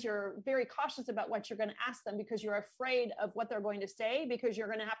 sometimes you're very cautious about what you're going to ask them because you're afraid of what they're going to say, because you're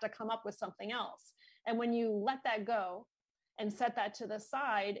going to have to come up with something else. And when you let that go and set that to the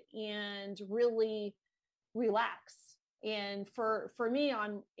side and really relax. And for me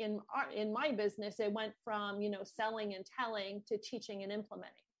in my business, it went from, selling and telling to teaching and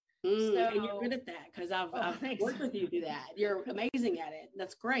implementing. And you're good at that, because I've worked with you do that. You're amazing at it.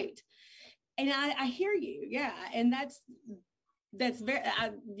 That's great. And I hear you. Yeah. And that's very,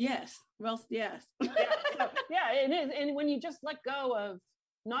 yes. Well, yes. Yeah, it is. And when you just let go of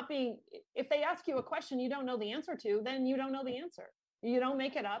not being, if they ask you a question you don't know the answer to, then you don't know the answer. You don't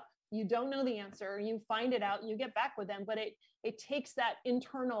make it up. You don't know the answer. You find it out, you get back with them, but it takes that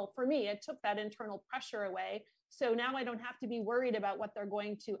internal, for me, it took that internal pressure away. So now I don't have to be worried about what they're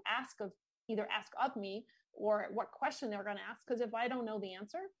going to ask of me or what question they're going to ask. Because if I don't know the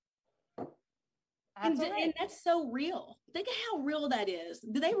answer, and that's so real. Think of how real that is.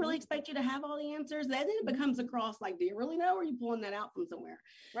 Do they really expect you to have all the answers? Then it becomes across like, do you really know? Or are you pulling that out from somewhere?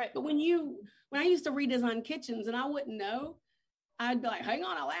 Right. But when I used to redesign kitchens and I wouldn't know, I'd be like, hang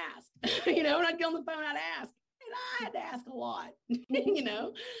on, I'll ask, and I'd get on the phone, I'd ask. And I had to ask a lot,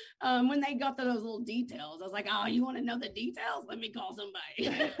 when they got to those little details, I was like, oh, you want to know the details? Let me call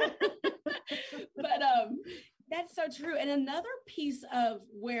somebody. But that's so true. And another piece of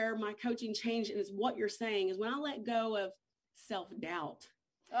where my coaching changed is what you're saying is when I let go of self-doubt.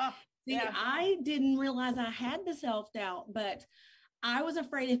 I didn't realize I had the self-doubt, but I was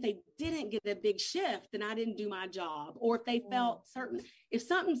afraid if they didn't get a big shift, then I didn't do my job. Or if they felt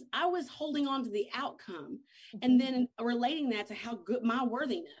I was holding on to the outcome and then relating that to how good my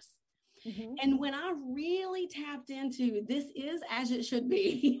worthiness. And when I really tapped into this is as it should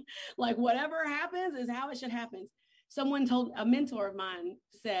be, like whatever happens is how it should happen. A mentor of mine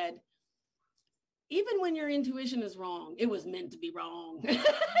said, even when your intuition is wrong, it was meant to be wrong,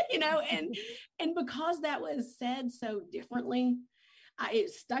 and because that was said so differently,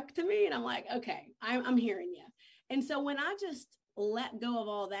 it stuck to me and I'm like, okay, I'm hearing you. And so when I just let go of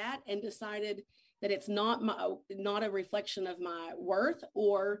all that and decided that it's not a reflection of my worth,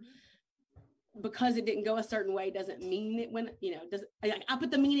 or because it didn't go a certain way doesn't mean it when, I put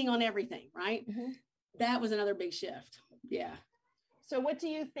the meaning on everything, right? That was another big shift. Yeah. So what do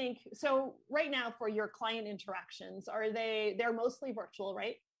you think? So right now for your client interactions, they're mostly virtual,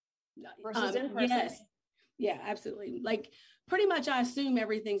 right? Versus in person? Yes. Yeah, absolutely. Like pretty much I assume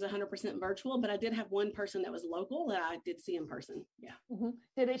everything's 100% virtual, but I did have one person that was local that I did see in person. Yeah.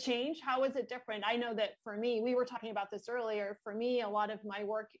 Did it change? How is it different? I know that for me, we were talking about this earlier. For me, a lot of my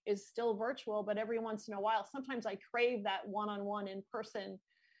work is still virtual, but every once in a while, sometimes I crave that one-on-one in-person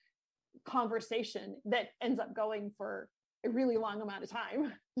conversation that ends up going for a really long amount of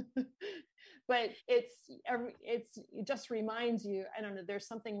time. But it just reminds you, I don't know, there's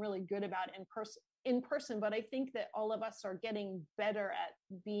something really good about in person, but I think that all of us are getting better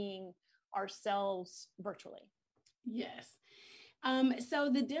at being ourselves virtually. Yes.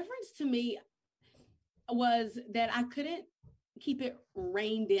 So the difference to me was that I couldn't keep it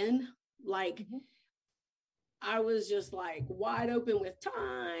reined in. Like I was just like wide open with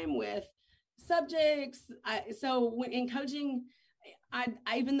time, with subjects. So when in coaching, I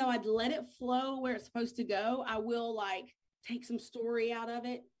even though I'd let it flow where it's supposed to go, I will like take some story out of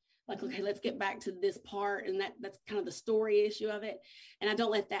it. Like, okay, let's get back to this part. And that's kind of the story issue of it. And I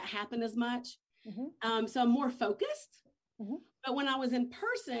don't let that happen as much. So I'm more focused. But when I was in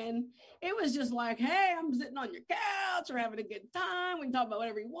person, it was just like, hey, I'm sitting on your couch, we're having a good time. We can talk about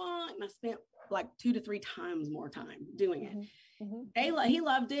whatever you want. And I spent like 2 to 3 times more time doing it. He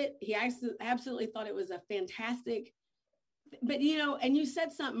loved it. He absolutely thought it was a fantastic, but and you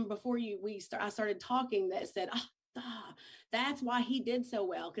said something before I started talking that said, that's why he did so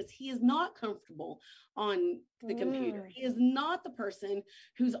well, because he is not comfortable on the computer. He is not the person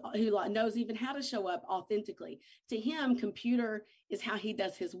who knows even how to show up authentically. To him, computer is how he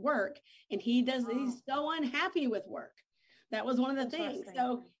does his work, and he's so unhappy with work. That was one of the things.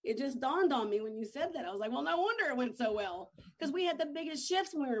 So it just dawned on me when you said that. I was like, well, no wonder it went so well, because we had the biggest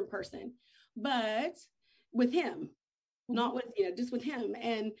shifts when we were in person, but with him, not with, just with him.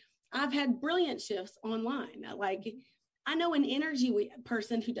 And I've had brilliant shifts online. Like I know an energy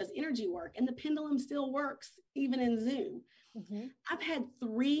person who does energy work, and the pendulum still works even in Zoom. I've had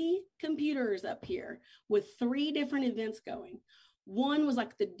 3 computers up here with 3 different events going. One was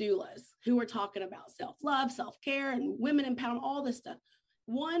like the doulas who were talking about self-love, self-care, and women empowerment, all this stuff.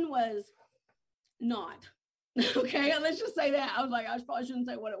 One was not. Okay, let's just say that. I was like, I probably shouldn't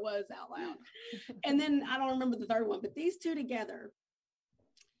say what it was out loud. And then I don't remember the third one, but these 2 together,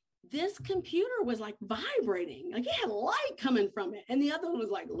 this computer was like vibrating, like it had light coming from it. And the other one was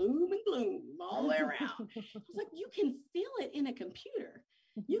like gloom and gloom all the way around. I was like, you can feel it in a computer.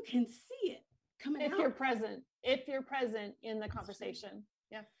 You can see it coming if out. If you're present in the conversation.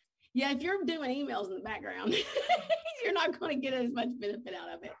 Yeah. Yeah. If you're doing emails in the background, you're not going to get as much benefit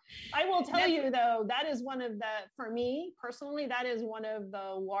out of it. I will tell you though, that is for me personally, that is one of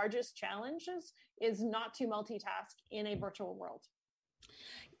the largest challenges, is not to multitask in a virtual world.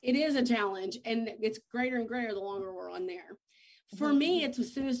 It is a challenge, and it's greater and greater the longer we're on there. For me, it's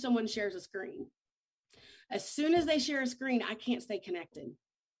as soon as someone shares a screen. As soon as they share a screen, I can't stay connected.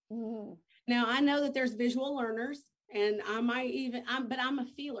 Mm-hmm. Now, I know that there's visual learners, and but I'm a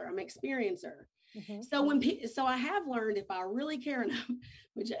feeler, I'm an experiencer. Mm-hmm. So I have learned, if I really care enough,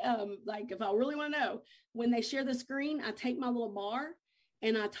 which like if I really want to know, when they share the screen, I take my little bar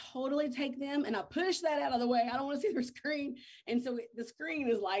and I totally take them and I push that out of the way. I don't want to see their screen. And so the screen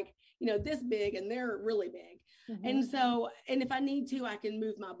is like, this big, and they're really big. Mm-hmm. And if I need to, I can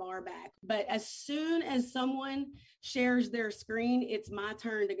move my bar back. But as soon as someone shares their screen, it's my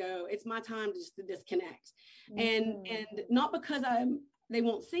turn to go. It's my time just to disconnect. Mm-hmm. And not because they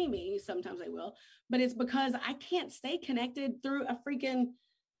won't see me. Sometimes they will, but it's because I can't stay connected through a freaking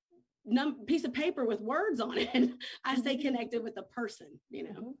piece of paper with words on it. I stay connected with the person,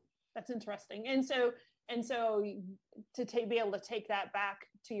 Mm-hmm. That's interesting. And so be able to take that back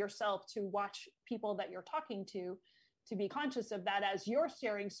to yourself, to watch people that you're talking to be conscious of that as you're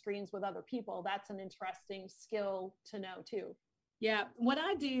sharing screens with other people. That's an interesting skill to know too. Yeah. What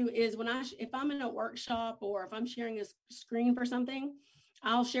I do is if I'm in a workshop or if I'm sharing a screen for something,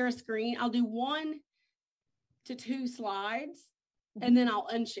 I'll share a screen. I'll do 1 to 2 slides. And then I'll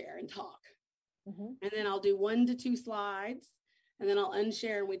unshare and talk. Mm-hmm. And then I'll do 1 to 2 slides, and then I'll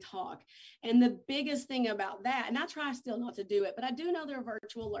unshare and we talk. And the biggest thing about that, and I try still not to do it, but I do know there are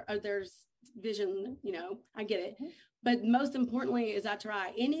virtual, or there's vision, I get it. Mm-hmm. But most importantly is I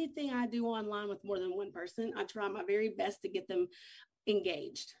try anything I do online with more than one person, I try my very best to get them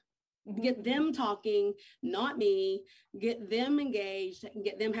engaged. Mm-hmm. Get them talking, not me, get them engaged and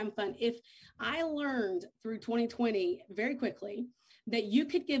get them having fun. If I learned through 2020 very quickly that you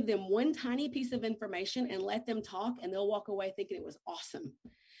could give them one tiny piece of information and let them talk and they'll walk away thinking it was awesome.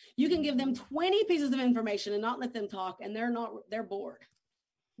 You can give them 20 pieces of information and not let them talk, and they're bored.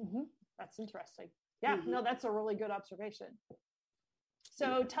 Mm-hmm. That's interesting. Yeah, mm-hmm. No, that's a really good observation.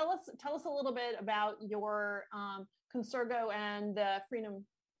 So tell us a little bit about your Concergo and the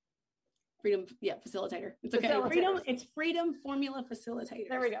Freedom, facilitator. It's okay. It's Freedom Formula Facilitator.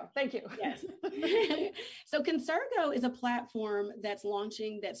 There we go. Thank you. Yes. So Concergo is a platform that's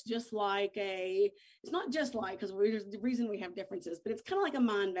launching that's just like it's not just like, because the reason we have differences, but it's kind of like a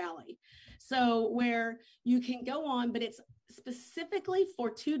Mindvalley. So where you can go on, but it's specifically for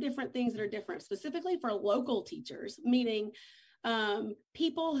 2 different things that are different, specifically for local teachers, meaning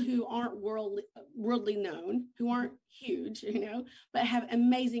people who aren't worldly known, who aren't huge, but have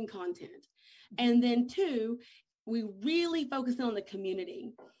amazing content. And then 2, we really focus on the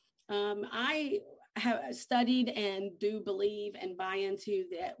community. I have studied and do believe and buy into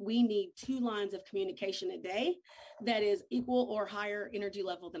that we need 2 lines of communication a day that is equal or higher energy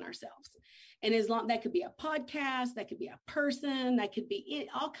level than ourselves. And as long, that could be a podcast, that could be a person, that could be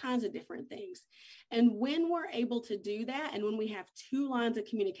all kinds of different things. And when we're able to do that, and when we have 2 lines of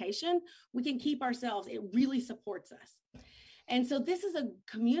communication, we can keep ourselves, it really supports us. And so this is a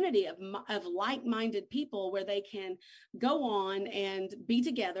community of like-minded people where they can go on and be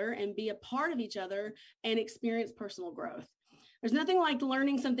together and be a part of each other and experience personal growth. There's nothing like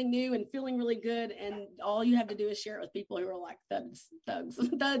learning something new and feeling really good, and all you have to do is share it with people who are like thugs,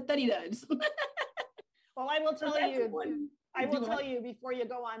 thuddy duds. Well, I will tell you. I will tell you before you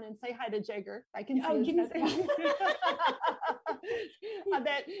go on and say hi to Jagger. I can see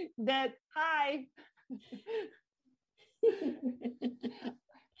that hi.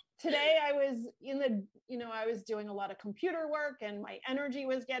 Today I was I was doing a lot of computer work and my energy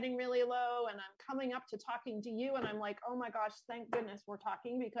was getting really low, and I'm coming up to talking to you and I'm like, oh my gosh, thank goodness we're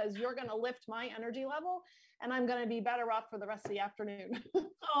talking, because you're going to lift my energy level and I'm going to be better off for the rest of the afternoon.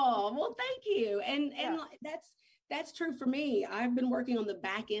 Oh, well, thank you. And that's true for me. I've been working on the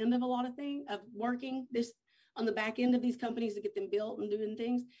back end of a lot of things, on the back end of these companies to get them built and doing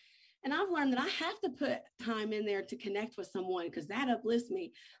things. And I've learned that I have to put time in there to connect with someone, because that uplifts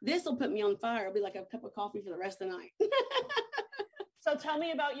me. This will put me on fire. It'll be like a cup of coffee for the rest of the night. So tell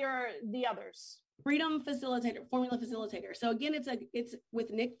me about the others. Freedom Facilitator, Formula Facilitator. So again, it's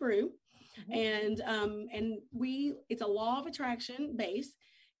with Nick Brew, mm-hmm. and it's a law of attraction base,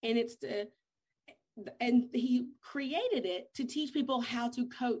 and he created it to teach people how to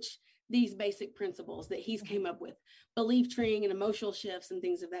coach these basic principles that he's came up with, belief treeing and emotional shifts and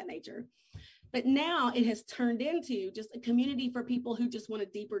things of that nature. But now it has turned into just a community for people who just want a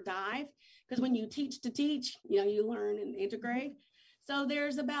deeper dive. Because when you teach to teach, you learn and integrate. So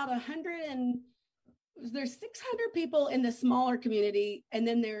there's about 600 people in the smaller community. And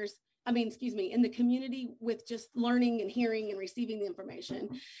then in the community with just learning and hearing and receiving the information.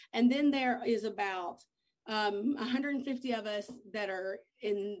 And then there is about 150 of us that are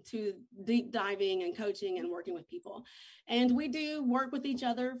into deep diving and coaching and working with people. And we do work with each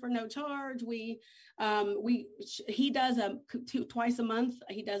other for no charge. He does twice a month.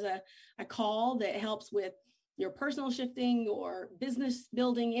 He does a call that helps with your personal shifting or business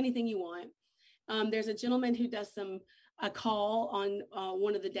building, anything you want. There's a gentleman who does a call on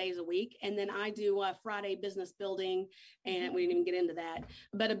one of the days a week. And then I do a Friday business building, and we didn't even get into that,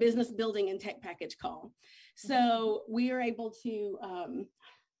 but a business building and tech package call. So we are able to,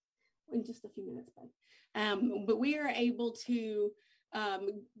 in just a few minutes, but we are able to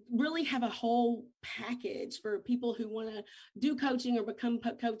really have a whole package for people who want to do coaching or become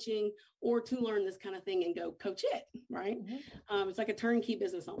coaching, or to learn this kind of thing and go coach it, right? It's like a turnkey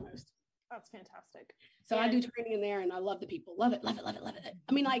business almost. That's fantastic. So I do training in there, and I love the people. Love it, love it, love it, love it.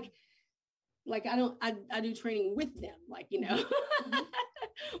 I mean, like I do training with them,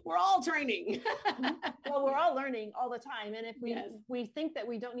 we're all training. Well, we're all learning all the time. And if we think that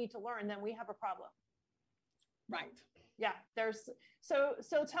we don't need to learn, then we have a problem. Right. Yeah. So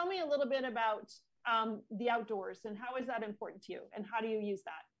tell me a little bit about the outdoors, and how is that important to you, and how do you use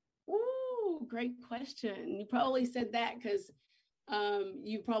that? Ooh, great question. You probably said that because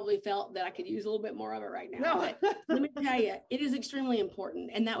you probably felt that I could use a little bit more of it right now. No. But let me tell you, it is extremely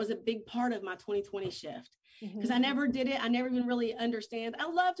important. And that was a big part of my 2020 shift, because I never did it. I never even really understand. I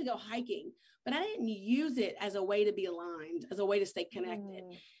love to go hiking, but I didn't use it as a way to be aligned, as a way to stay connected.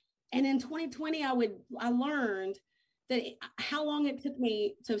 And in 2020, I learned that how long it took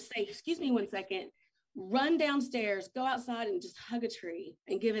me to say, excuse me 1 second, run downstairs, go outside and just hug a tree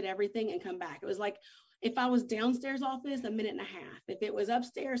and give it everything and come back. It was like, if I was downstairs office, 1.5 minutes. If it was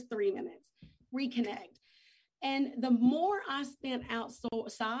upstairs, 3 minutes, reconnect. And the more I spent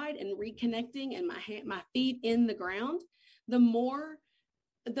outside and reconnecting and my feet in the ground, the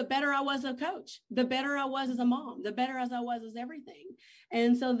better I was a coach, the better I was as a mom, the better as I was as everything.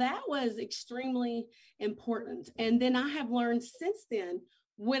 And so that was extremely important. And then I have learned since then,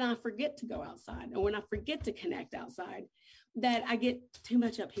 when I forget to go outside and when I forget to connect outside, that I get too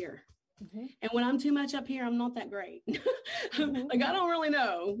much up here. And when I'm too much up here, I'm not that great. Like, I don't really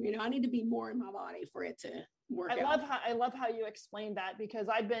know, I need to be more in my body for it to work out. I love how you explained that, because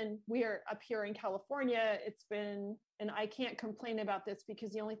we are up here in California. And I can't complain about this, because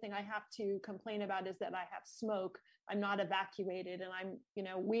the only thing I have to complain about is that I have smoke. I'm not evacuated, and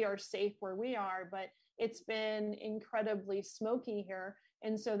we are safe where we are, but it's been incredibly smoky here.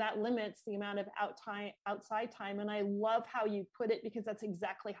 And so that limits the amount of outside time. And I love how you put it, because that's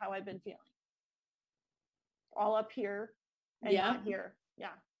exactly how I've been feeling. All up here and not here.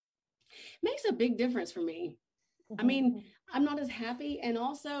 Yeah. Makes a big difference for me. I mean, I'm not as happy. And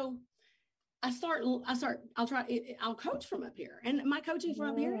also I'll coach from up here, and my coaching from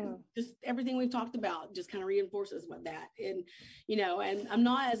up here, just everything we've talked about just kind of reinforces with that. And, and I'm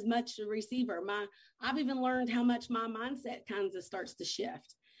not as much a receiver. I've even learned how much my mindset kind of starts to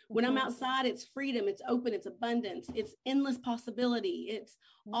shift. When I'm outside, it's freedom, it's open, it's abundance, it's endless possibility. It's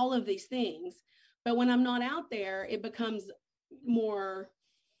all of these things. But when I'm not out there, it becomes more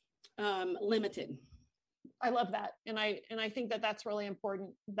limited. I love that. And I think that that's really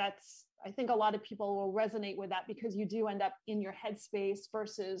important. I think a lot of people will resonate with that, because you do end up in your headspace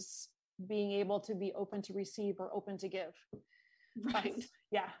versus being able to be open to receive or open to give. Right.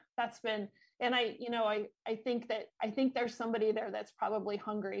 That's been, and I think there's somebody there that's probably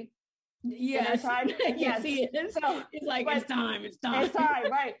hungry. Yes. Yes, he is. So it's like, it's time. It's time,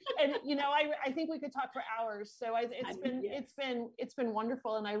 right? And I think we could talk for hours. So it's been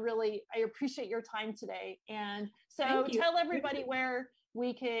wonderful, and I appreciate your time today. And so tell everybody where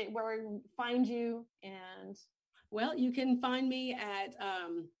we find you. And well, you can find me at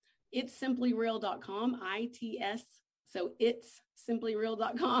itssimplyreal.com. So it's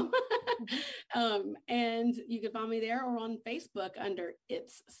simplyreal.com. And you can find me there, or on Facebook under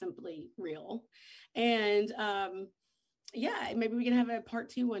It's Simply Real. And maybe we can have a part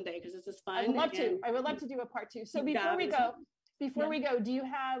 2 one day, because this is fun. I would love to do a part 2. So before we go, do you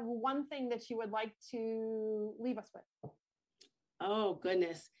have one thing that you would like to leave us with? Oh,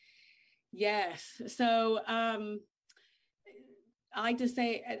 goodness. Yes. So I like to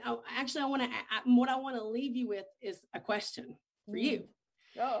say, actually, what I want to leave you with is a question for you.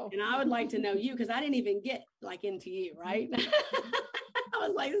 Oh. And I would like to know you, because I didn't even get like into you, right? I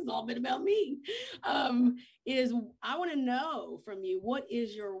was like, this has all been about me. I want to know from you, what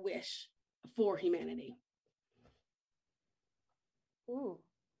is your wish for humanity? Ooh,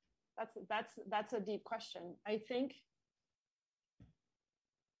 that's a deep question. I think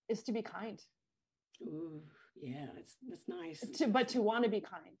is to be kind. Ooh, yeah, that's nice. But to want to be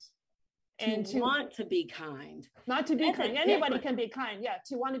kind. And to want to be kind. Not to be kind. Anybody can be kind. Yeah,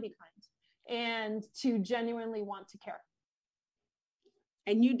 to want to be kind and to genuinely want to care.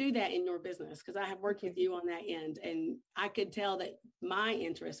 And you do that in your business, because I have worked with you on that end, and I could tell that my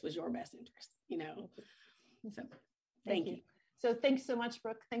interest was your best interest, you know. So thank you. So thanks so much,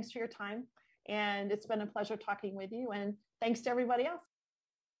 Brooke. Thanks for your time. And it's been a pleasure talking with you. And thanks to everybody else.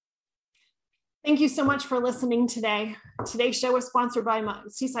 Thank you so much for listening today. Today's show is sponsored by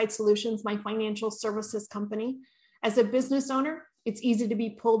Seaside Solutions, my financial services company. As a business owner, it's easy to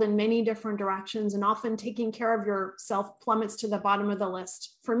be pulled in many different directions, and often taking care of yourself plummets to the bottom of the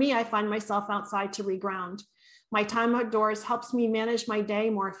list. For me, I find myself outside to reground. My time outdoors helps me manage my day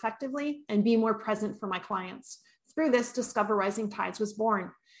more effectively and be more present for my clients. Through this, Discover Rising Tides was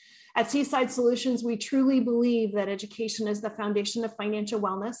born. At Seaside Solutions, we truly believe that education is the foundation of financial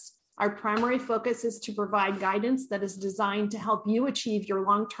wellness. Our primary focus is to provide guidance that is designed to help you achieve your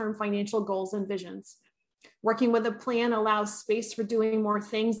long-term financial goals and visions. Working with a plan allows space for doing more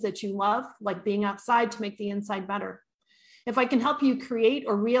things that you love, like being outside to make the inside better. If I can help you create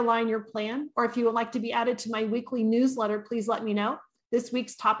or realign your plan, or if you would like to be added to my weekly newsletter, please let me know. This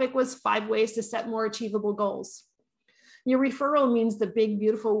week's topic was 5 ways to set more achievable goals. Your referral means the big,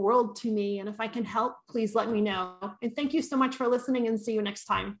 beautiful world to me. And if I can help, please let me know. And thank you so much for listening, and see you next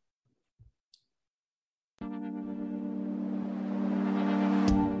time.